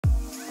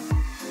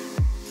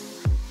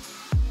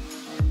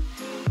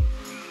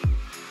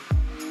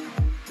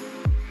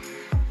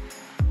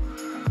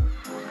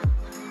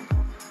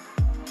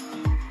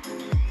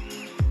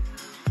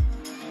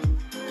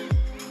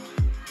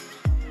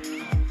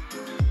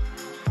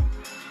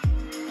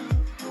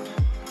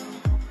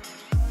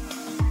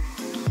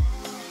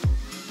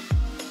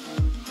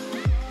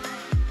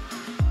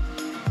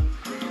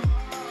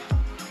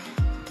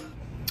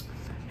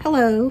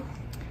Hello,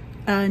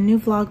 new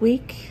vlog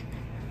week.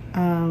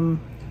 I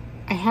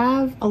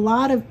have a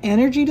lot of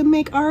energy to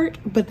make art,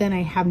 but then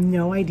I have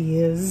no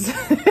ideas.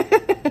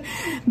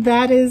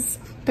 That is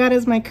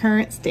my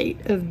current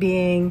state of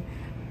being.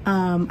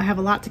 I have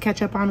a lot to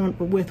catch up on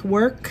with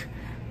work,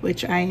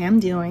 which I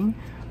am doing,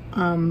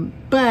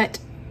 but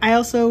I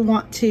also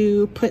want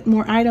to put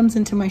more items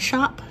into my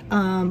shop,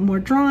 more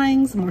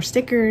drawings, more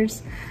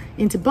stickers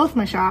into both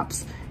my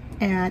shops,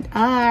 and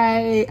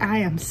I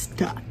am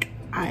stuck.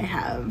 I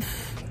have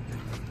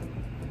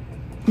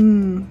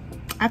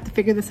to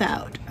figure this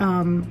out,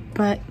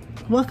 but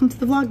welcome to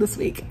the vlog this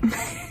week.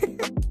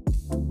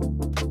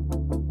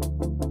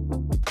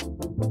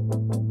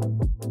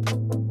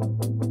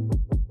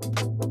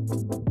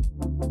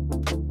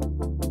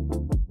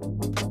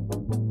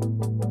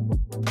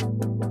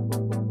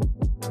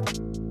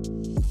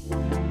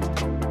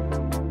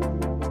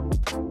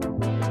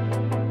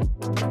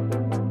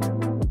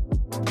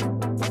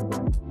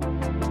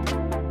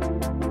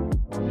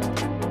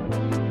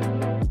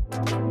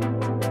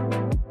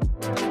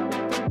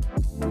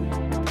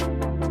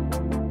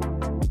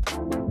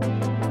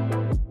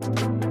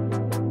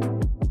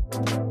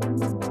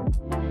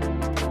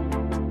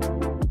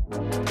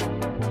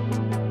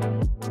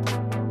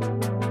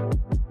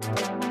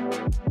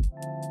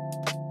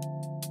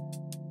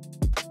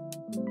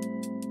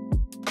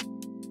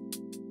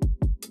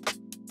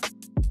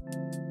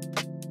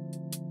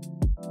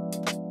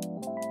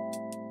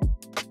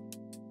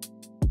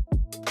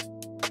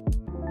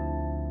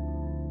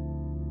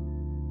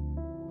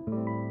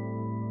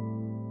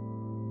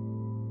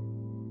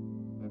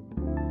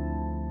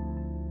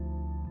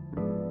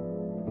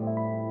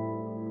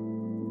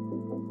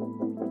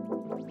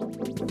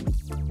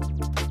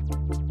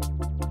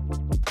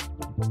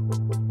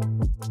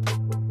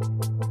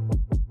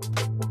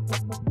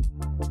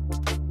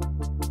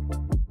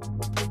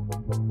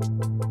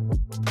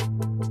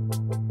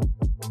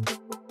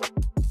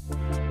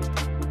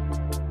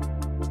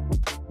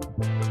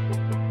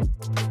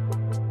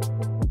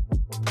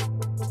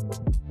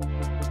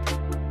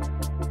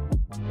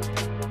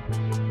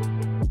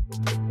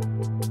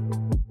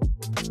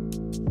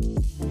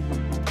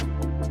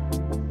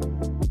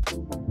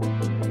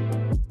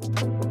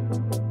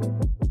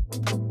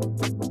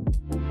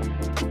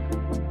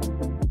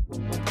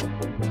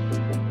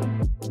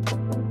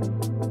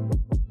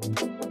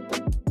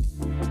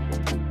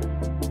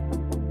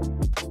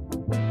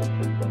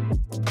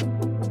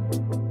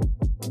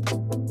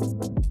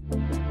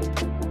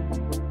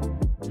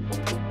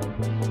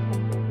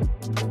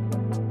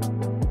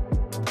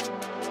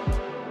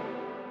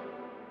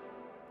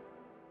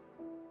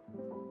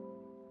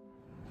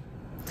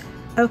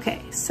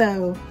 Okay,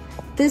 so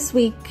this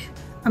week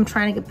I'm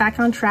trying to get back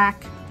on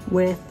track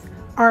with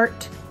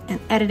art and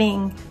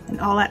editing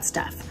and all that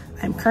stuff.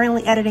 I'm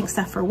currently editing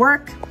stuff for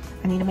work.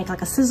 I need to make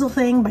like a sizzle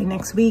thing by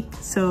next week,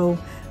 so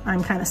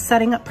I'm kind of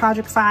setting up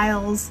project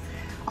files,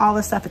 all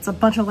this stuff. It's a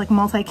bunch of like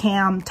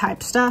multicam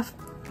type stuff,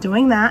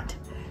 doing that.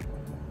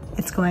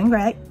 It's going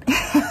great.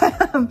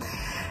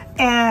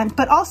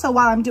 But also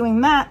while I'm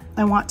doing that,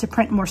 I want to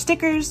print more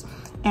stickers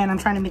and I'm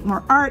trying to make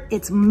more art.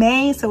 It's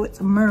May, so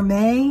it's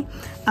Mermaid.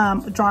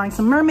 Drawing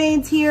some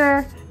mermaids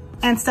here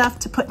and stuff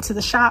to put into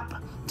the shop.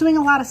 Doing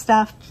a lot of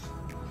stuff.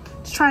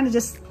 Just trying to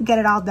just get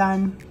it all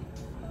done.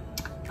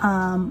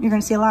 You're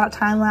gonna see a lot of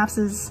time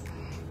lapses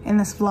in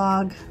this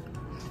vlog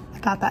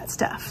about that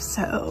stuff.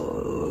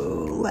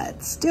 So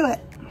let's do it.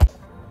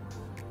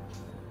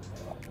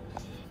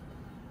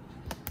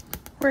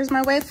 Where's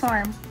my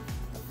waveform?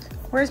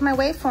 Where's my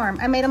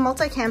waveform? I made a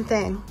multicam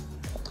thing.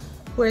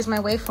 Where's my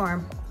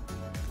waveform?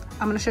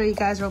 I'm gonna show you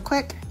guys real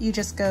quick. You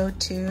just go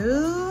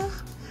to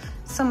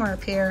somewhere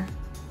up here.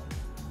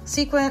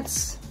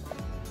 Sequence.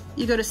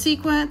 You go to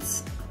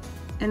sequence,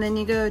 and then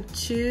you go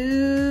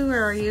to,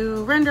 where are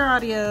you? Render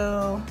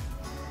audio.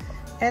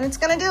 And it's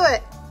gonna do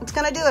it. It's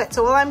gonna do it.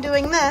 So while I'm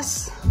doing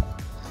this,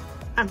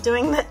 I'm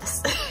doing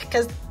this,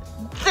 because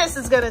this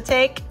is gonna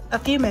take a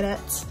few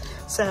minutes.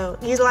 So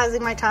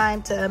utilizing my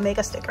time to make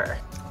a sticker.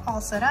 All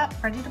set up,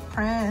 ready to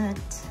print.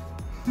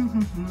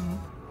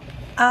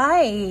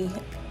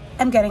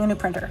 I'm getting a new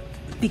printer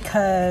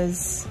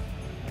because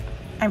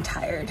I'm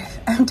tired.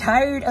 I'm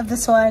tired of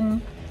this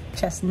one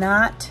just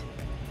not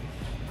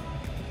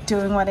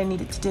doing what I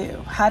needed to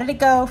do. How did it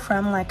go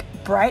from like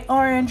bright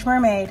orange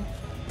mermaid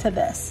to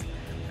this?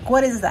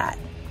 What is that?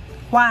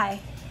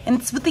 Why?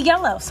 And it's with the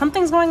yellow.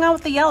 Something's going on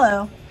with the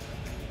yellow.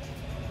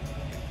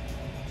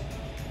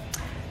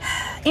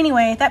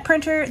 Anyway,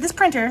 this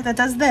printer that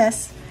does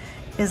this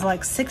is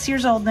like 6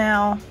 years old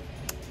now.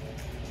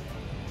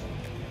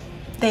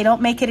 They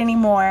don't make it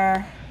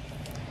anymore.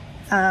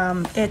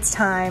 It's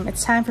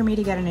time for me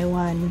to get a new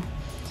one.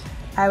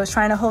 I was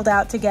trying to hold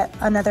out to get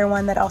another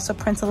one that also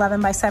prints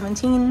 11 by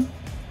 17.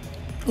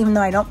 Even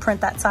though I don't print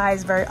that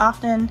size very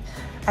often,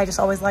 I just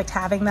always liked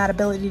having that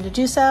ability to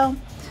do so.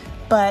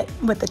 But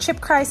with the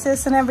chip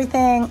crisis and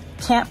everything,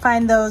 can't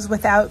find those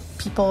without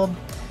people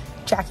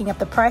jacking up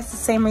the price. The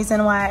same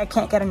reason why I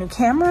can't get a new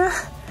camera.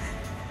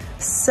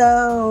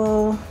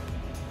 So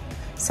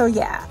So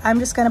yeah, I'm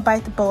just gonna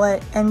bite the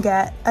bullet and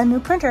get a new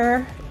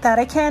printer that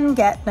I can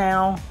get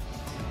now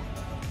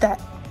that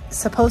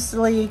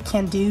supposedly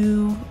can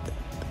do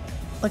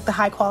like the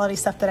high quality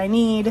stuff that I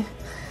need.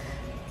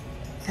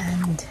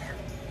 And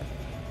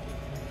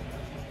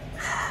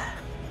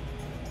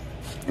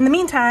in the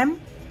meantime,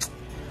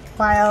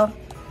 while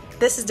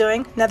this is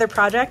doing another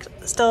project,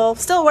 still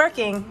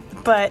working,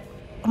 but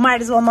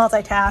might as well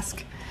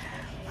multitask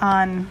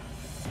on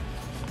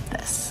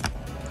this.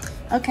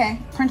 Okay,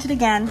 print it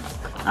again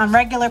on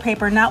regular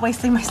paper, not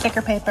wasting my sticker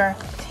paper.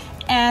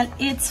 And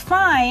it's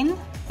fine.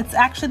 It's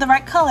actually the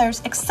right colors,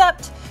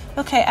 except,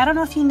 okay, I don't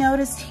know if you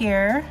noticed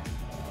here.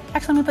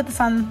 Actually, let me put this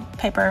on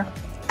paper.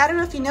 I don't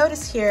know if you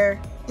noticed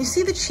here, you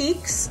see the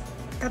cheeks?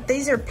 That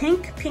these are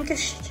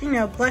pinkish, you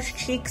know, blush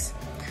cheeks.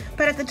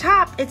 But at the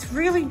top, it's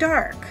really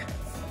dark.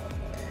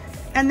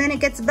 And then it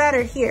gets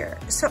better here.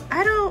 So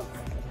I don't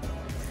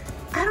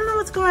know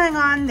what's going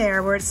on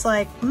there where it's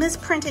like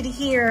misprinted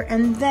here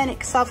and then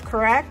it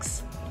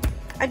self-corrects.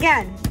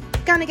 Again,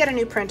 gonna get a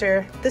new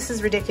printer. This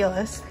is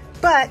ridiculous.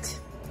 But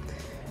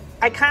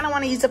I kind of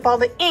want to use up all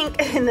the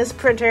ink in this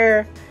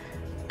printer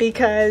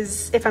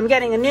because if I'm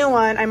getting a new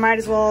one, I might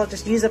as well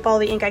just use up all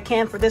the ink I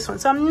can for this one.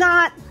 So I'm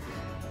not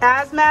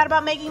as mad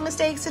about making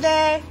mistakes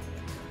today,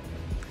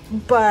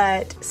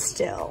 but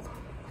still,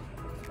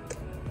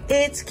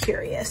 it's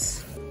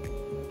curious.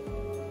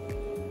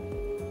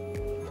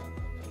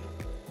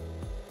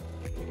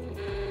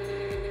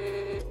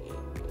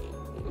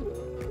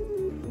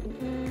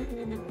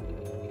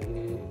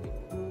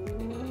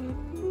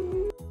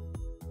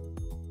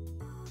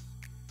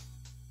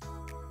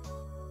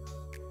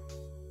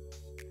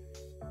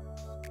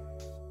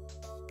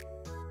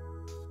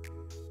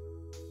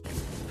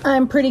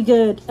 I'm pretty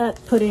good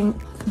at putting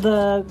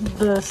the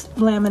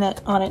laminate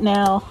on it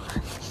now.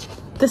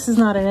 This is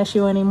not an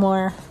issue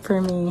anymore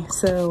for me,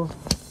 so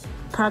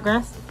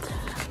progress.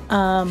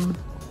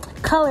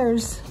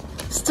 Colors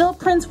still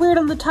prints weird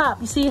on the top.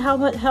 You see how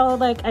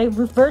like I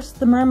reversed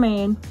the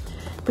mermaid,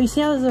 but you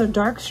see how there's a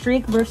dark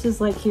streak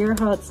versus like here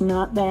how it's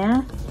not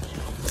there.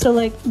 So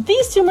like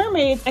these two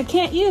mermaids I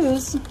can't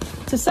use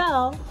to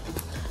sell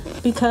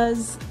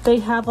because they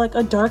have like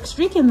a dark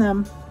streak in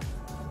them.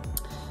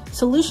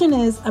 Solution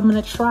is I'm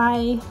gonna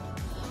try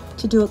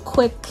to do a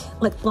quick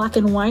like black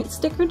and white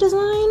sticker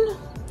design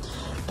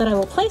that I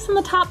will place on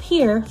the top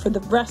here for the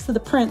rest of the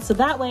print. So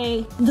that way,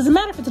 it doesn't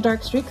matter if it's a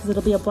dark streak because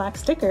it'll be a black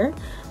sticker.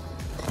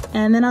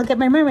 And then I'll get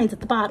my mermaids at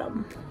the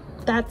bottom.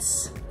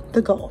 That's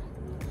the goal.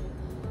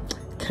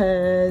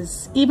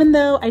 Because even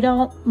though I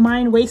don't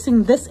mind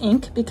wasting this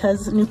ink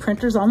because a new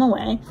printer's on the way,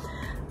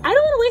 I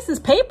don't want to waste this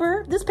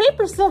paper. This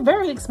paper is still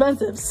very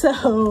expensive.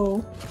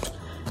 So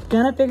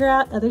gonna figure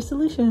out other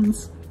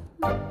solutions.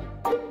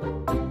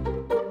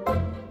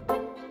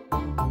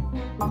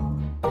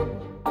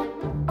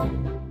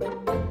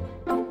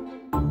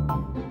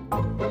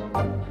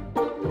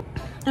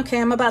 Okay,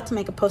 I'm about to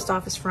make a post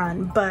office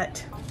run,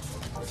 but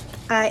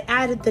I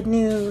added the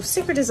new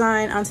sticker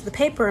design onto the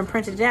paper and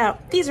printed it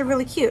out. These are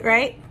really cute,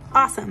 right?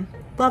 Awesome,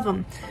 love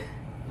them.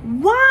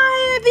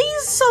 Why are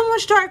these so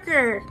much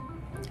darker?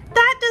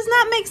 That does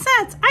not make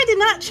sense. I did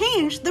not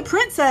change the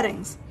print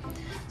settings.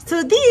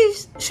 So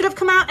these should have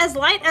come out as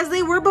light as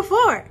they were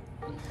before.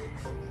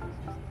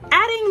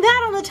 Adding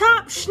that on the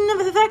top shouldn't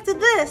have affected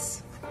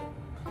this.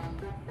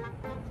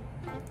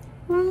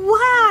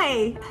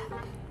 Why?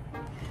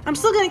 I'm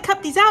still gonna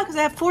cut these out because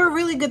I have 4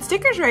 really good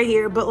stickers right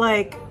here, but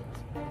like,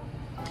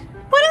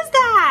 what is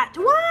that?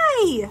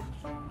 Why?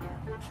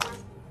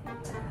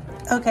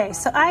 Okay,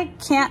 so I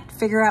can't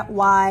figure out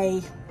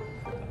why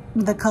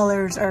the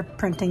colors are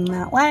printing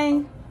that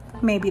way.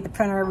 Maybe the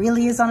printer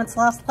really is on its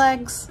last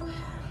legs.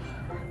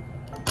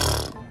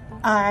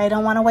 I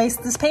don't want to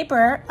waste this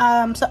paper,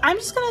 so I'm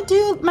just gonna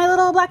do my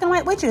little black and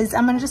white witches.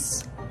 I'm gonna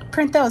just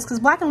print those because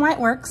black and white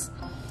works.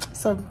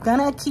 So I'm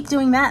gonna keep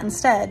doing that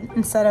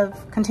instead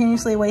of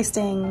continuously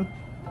wasting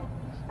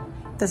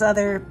this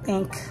other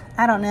ink.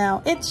 I don't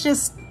know. It's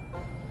just,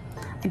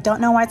 I don't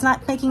know why it's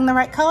not making the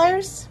right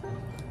colors.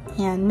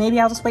 And maybe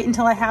I'll just wait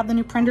until I have the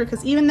new printer,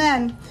 because even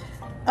then,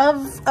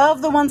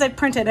 of the ones I've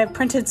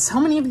printed so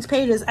many of these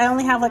pages. I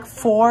only have like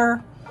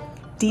 4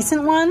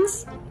 decent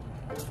ones.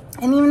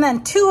 And even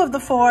then, 2 of the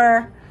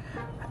 4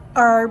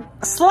 are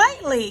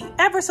slightly,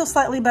 ever so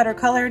slightly better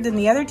colored than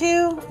the other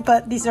 2,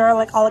 but these are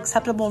like all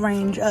acceptable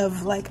range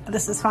of like,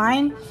 this is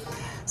fine.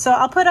 So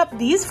I'll put up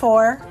these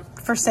 4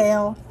 for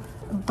sale,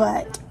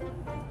 but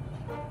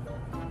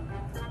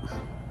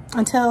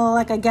until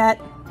like I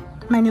get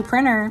my new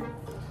printer,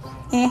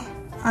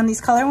 on these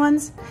color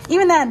ones.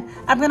 Even then,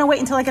 I'm gonna wait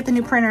until I get the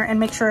new printer and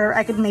make sure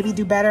I could maybe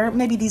do better.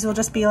 Maybe these will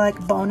just be like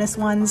bonus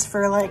ones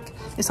for like,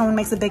 if someone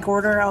makes a big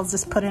order, I'll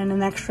just put in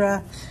an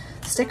extra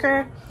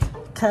sticker.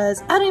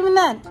 Cause I don't even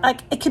then,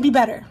 like it could be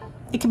better.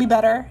 It could be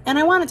better, and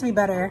I want it to be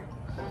better.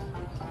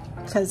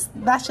 Cause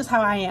that's just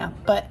how I am,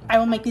 but I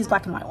will make these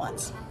black and white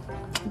ones.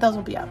 Those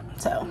will be up,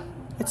 so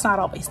it's not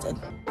all wasted.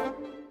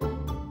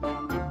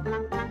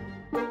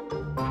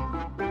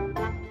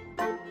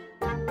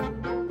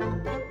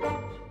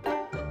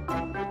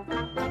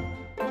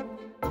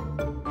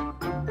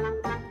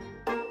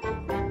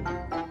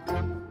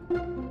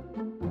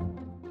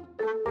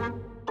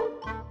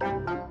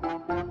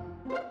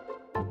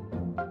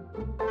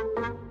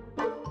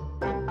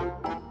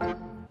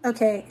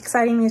 Okay,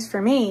 exciting news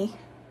for me.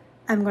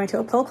 I'm going to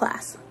a pole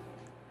class.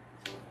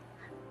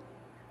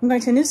 I'm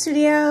going to a new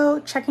studio,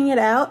 checking it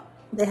out.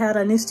 They had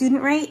a new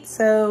student rate,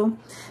 so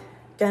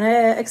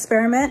gonna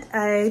experiment.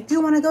 I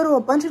do want to go to a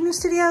bunch of new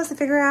studios to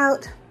figure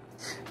out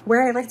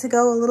where I'd like to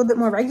go a little bit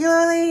more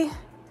regularly.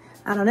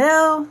 I don't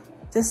know,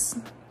 just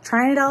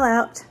trying it all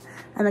out.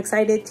 I'm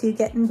excited to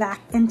get back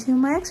into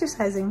my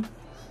exercising.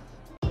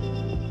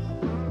 Well,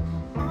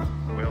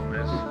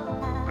 miss,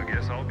 I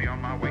guess I'll be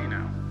on my way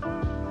now.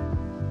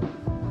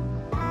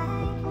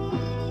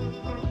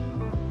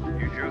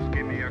 You just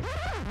give me a...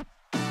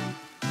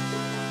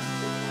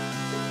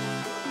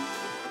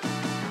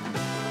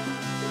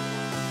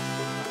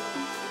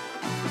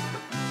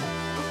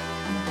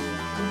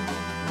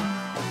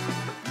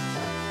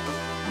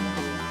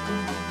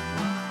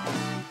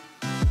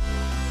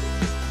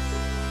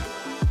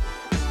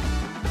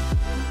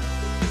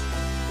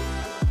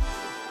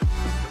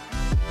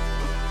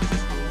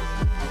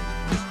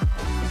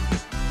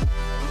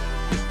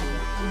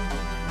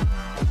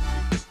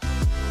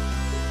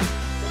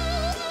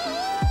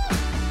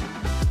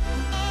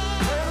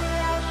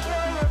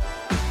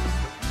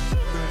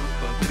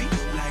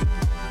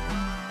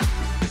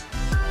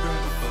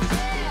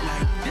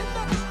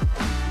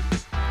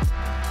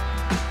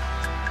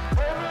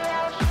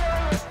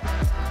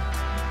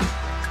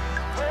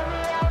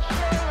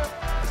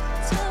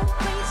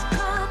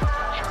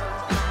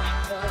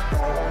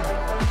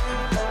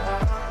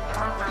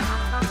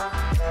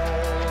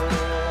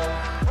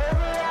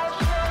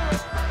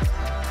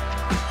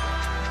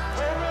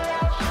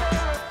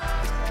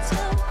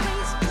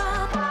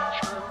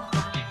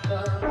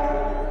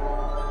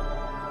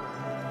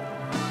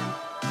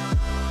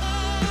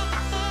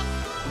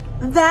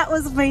 That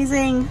was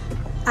amazing.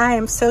 I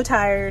am so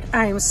tired.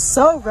 I am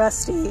so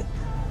rusty.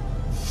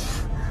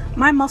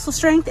 My muscle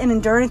strength and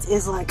endurance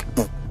is like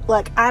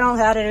I don't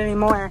have it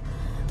anymore.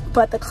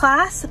 But the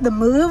class, the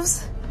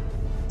moves,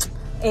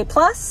 A+.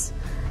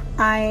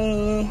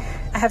 I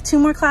have 2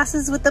 more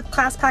classes with the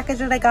class package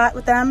that I got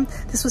with them.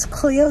 This was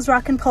Cleo's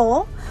Rock and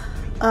Pole.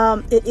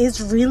 It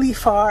is really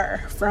far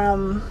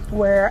from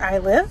where I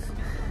live.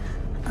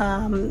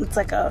 It's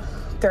like a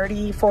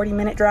 30-40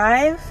 minute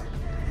drive,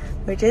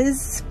 which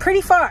is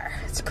pretty far.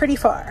 It's pretty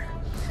far.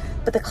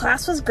 But the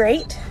class was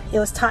great. It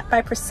was taught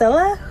by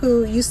Priscilla,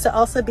 who used to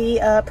also be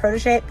a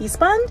protege at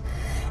B-Spund,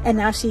 and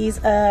now she's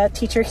a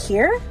teacher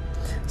here.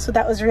 So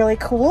that was really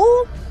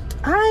cool.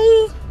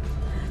 I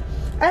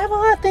have a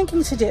lot of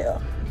thinking to do.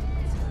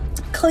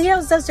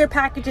 Cleo's does their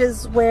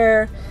packages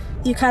where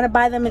you kind of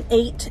buy them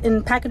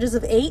in packages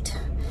of 8.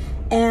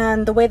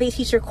 And the way they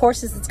teach their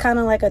courses, it's kind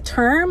of like a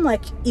term,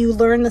 like you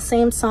learn the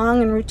same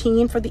song and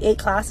routine for the 8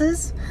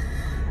 classes.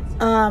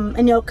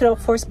 And you could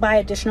of course buy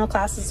additional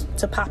classes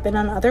to pop in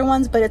on other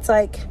ones, but it's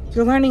like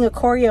you're learning a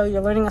choreo,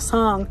 you're learning a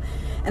song.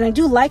 And I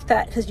do like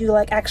that because you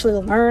like actually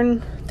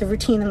learn the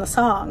routine in the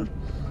song.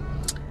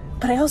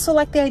 But I also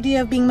like the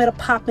idea of being able to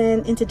pop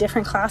into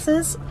different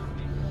classes.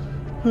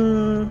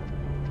 I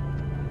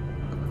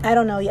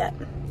don't know yet.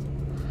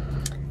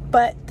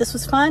 But this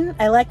was fun.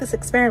 I like this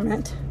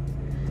experiment.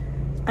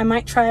 I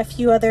might try a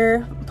few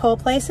other pole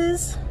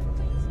places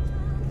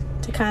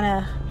to kind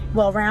of,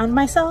 well, round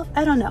myself.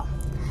 I don't know.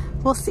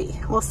 We'll see.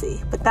 We'll see.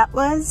 But that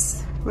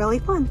was really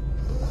fun.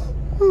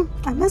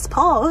 I miss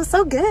Paul. It was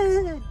so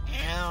good.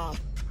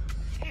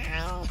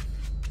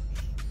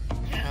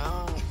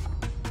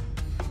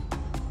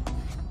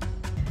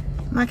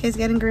 Make's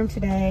getting groomed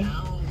today.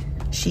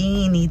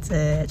 She needs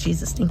it.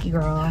 She's a stinky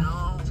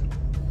girl.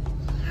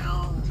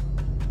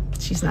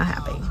 She's not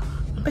happy,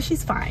 but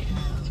she's fine.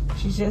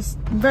 She's just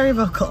very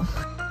vocal.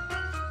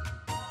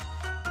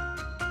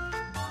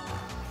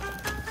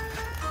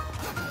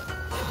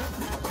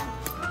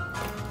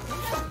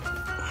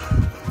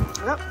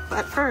 Oh,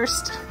 but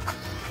first,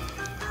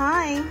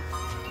 hi.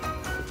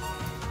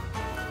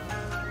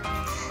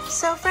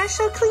 So fresh,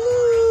 so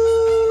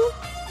clean.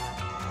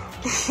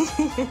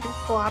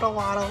 Waddle,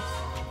 waddle.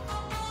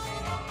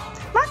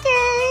 Make!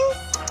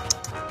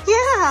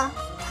 Yeah.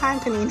 Hi,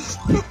 Panini.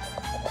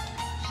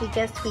 She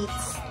gets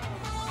tweets.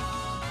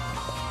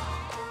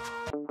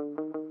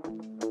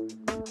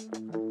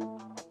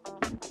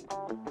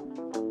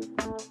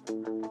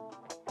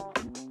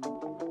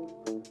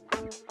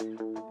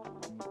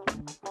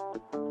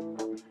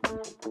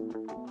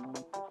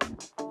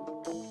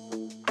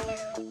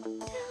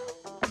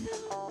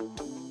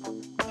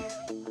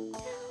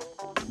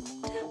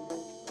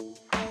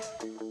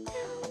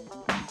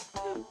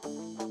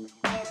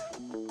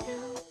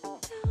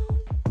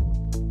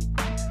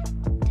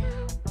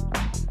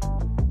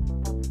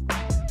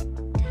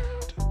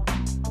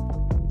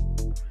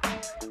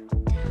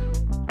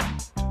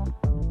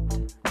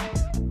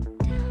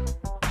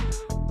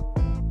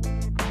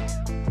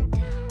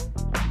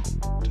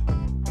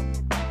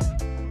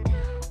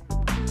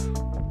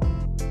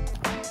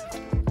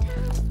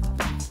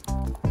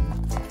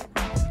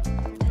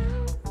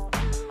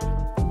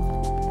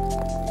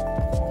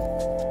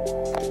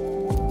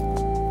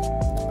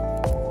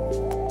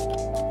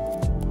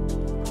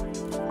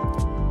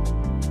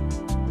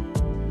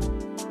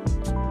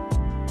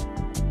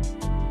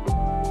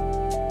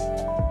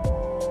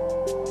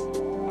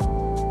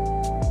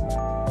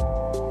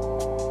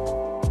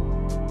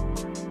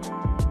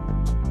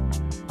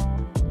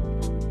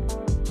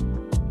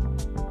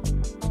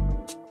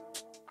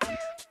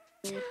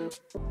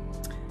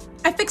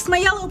 fixed my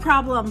yellow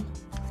problem.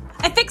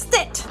 I fixed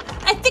it.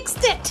 I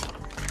fixed it.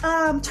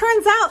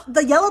 Turns out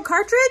the yellow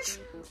cartridge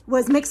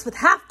was mixed with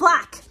half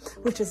black,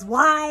 which is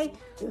why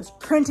it was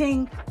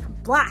printing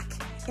black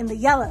in the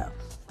yellow.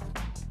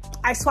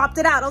 I swapped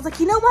it out. I was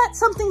like, you know what?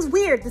 Something's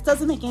weird. This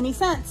doesn't make any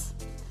sense.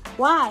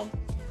 Why?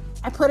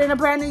 I put in a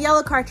brand new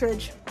yellow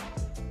cartridge.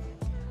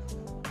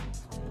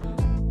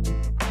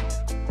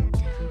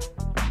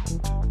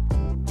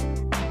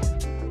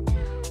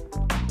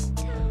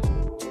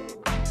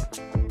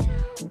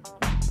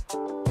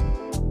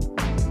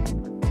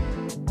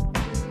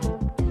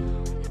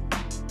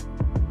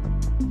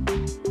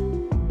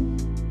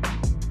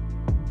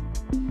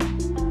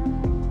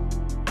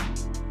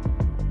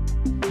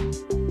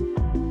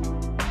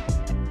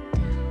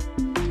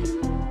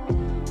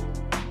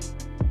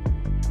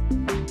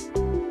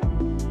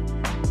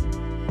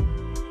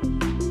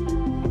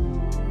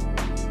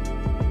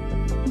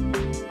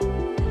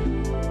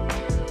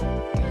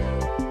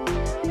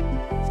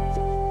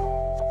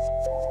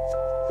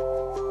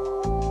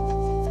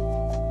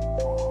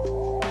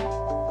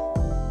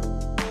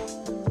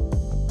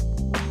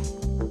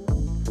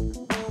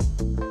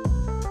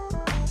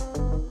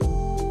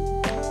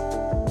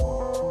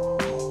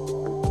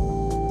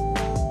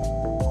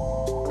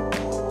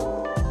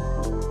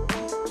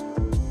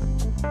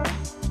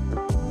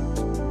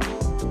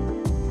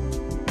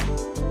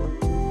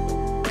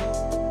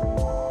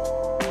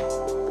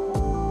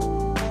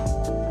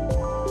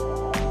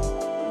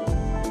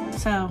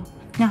 So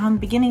now in the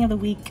beginning of the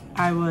week,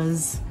 I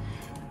was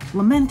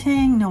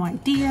lamenting, no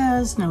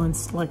ideas, no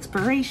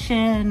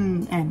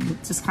inspiration,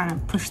 and just kind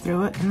of pushed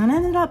through it, and then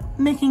ended up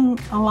making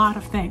a lot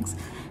of things,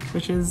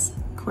 which is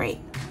great.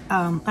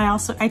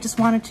 I just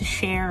wanted to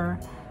share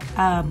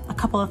a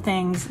couple of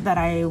things that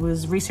I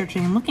was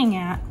researching and looking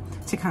at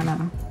to kind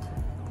of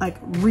like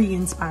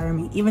re-inspire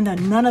me, even though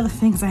none of the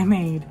things I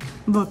made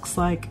looks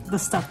like the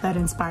stuff that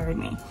inspired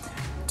me.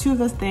 Two of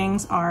those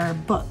things are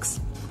books.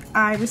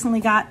 I recently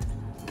got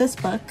this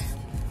book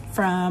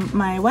from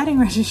my wedding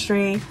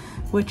registry,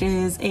 which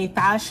is a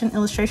fashion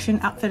illustration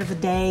outfit of the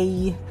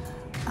day.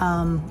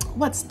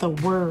 What's the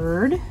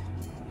word?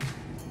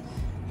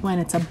 When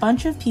it's a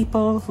bunch of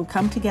people who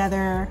come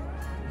together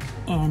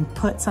and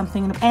put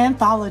something in an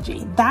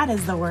anthology. That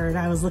is the word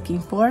I was looking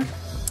for.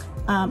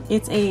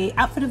 It's a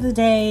outfit of the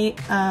day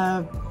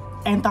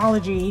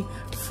anthology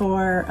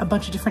for a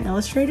bunch of different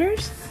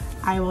illustrators.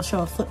 I will show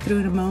a flip through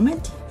in a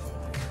moment.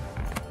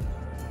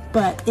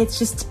 But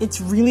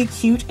it's really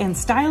cute and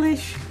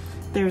stylish.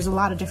 There's a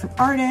lot of different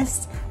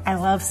artists. I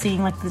love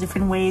seeing like the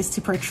different ways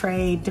to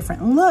portray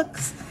different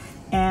looks.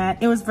 And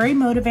it was very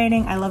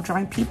motivating. I love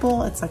drawing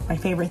people. It's like my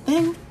favorite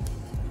thing.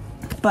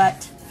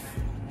 But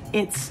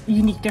it's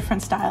unique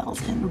different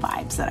styles and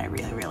vibes that I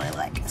really, really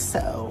like.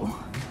 So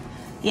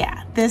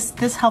yeah,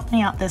 this helped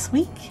me out this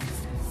week.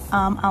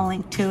 I'll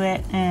link to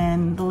it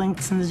and the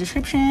links in the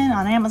description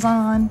on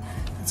Amazon.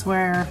 That's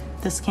where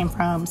this came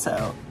from,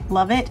 so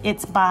love it.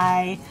 It's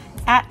by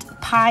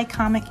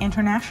 @Makemake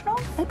International,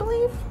 I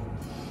believe.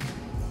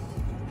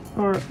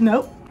 Or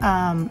nope,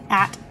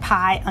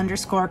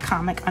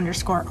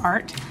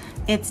 @Pi_comic_art.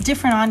 It's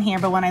different on here,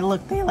 but when I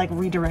look, they like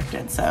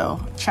redirected. So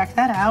check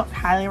that out,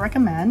 highly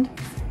recommend.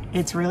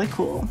 It's really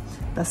cool.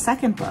 The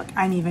second book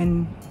I'm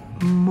even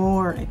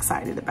more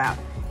excited about.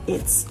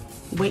 It's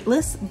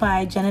Weightless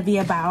by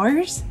Genevieve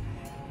Bowers.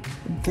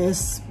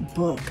 This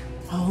book,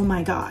 oh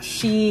my gosh.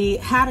 She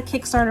had a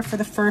Kickstarter for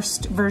the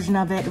first version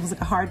of it. It was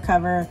like a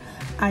hardcover.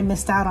 I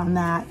missed out on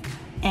that.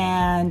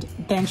 And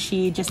then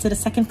she just did a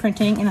second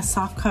printing in a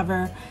soft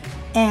cover.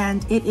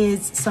 And it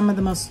is some of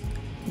the most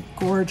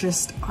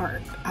gorgeous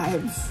art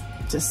I've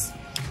just,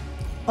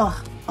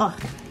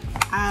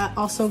 I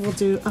also will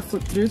do a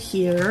flip through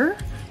here.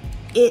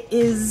 It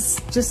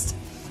is just,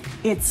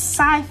 it's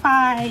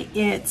sci-fi,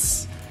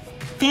 it's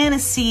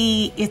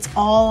fantasy, it's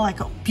all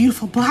like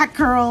beautiful black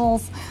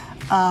girls.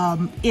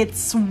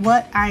 It's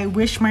what I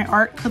wish my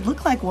art could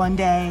look like one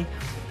day.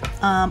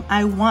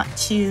 I want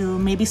to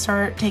maybe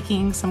start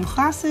taking some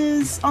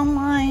classes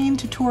online,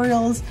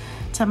 tutorials,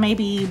 to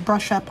maybe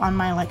brush up on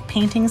my like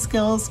painting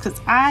skills, because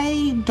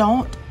I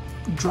don't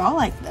draw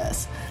like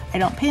this. I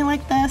don't paint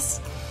like this,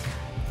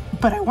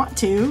 but I want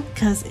to,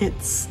 because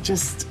it's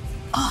just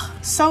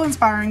so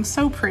inspiring,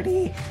 so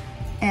pretty,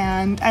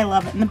 and I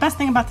love it. And the best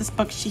thing about this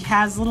book, she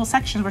has little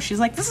sections where she's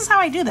like, this is how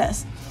I do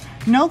this.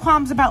 No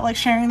qualms about like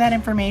sharing that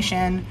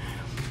information.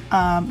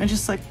 And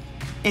just like,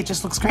 it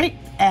just looks great,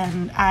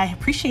 and I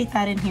appreciate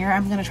that in here.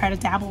 I'm gonna try to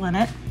dabble in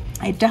it.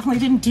 I definitely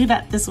didn't do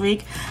that this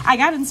week. I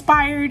got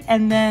inspired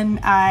and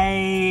then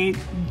I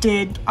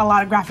did a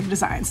lot of graphic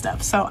design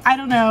stuff. So I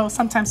don't know,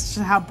 sometimes it's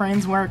just how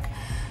brains work,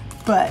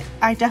 but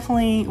I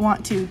definitely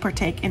want to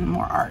partake in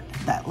more art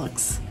that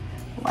looks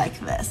like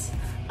this.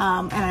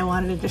 And I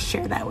wanted to just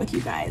share that with you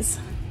guys.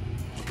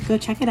 Go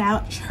check it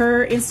out.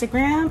 Her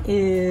Instagram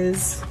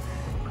is,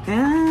 her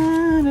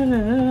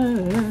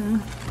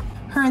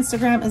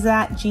Instagram is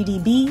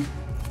 @GDB.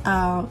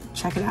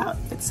 Check it out,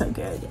 it's so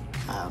good.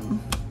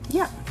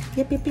 Yeah,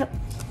 yep.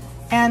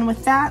 And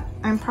with that,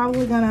 I'm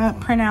probably gonna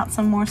print out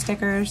some more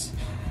stickers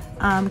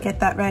get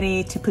that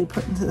ready to be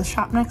put into the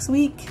shop next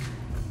week.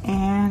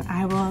 And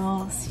I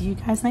will see you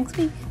guys next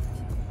week.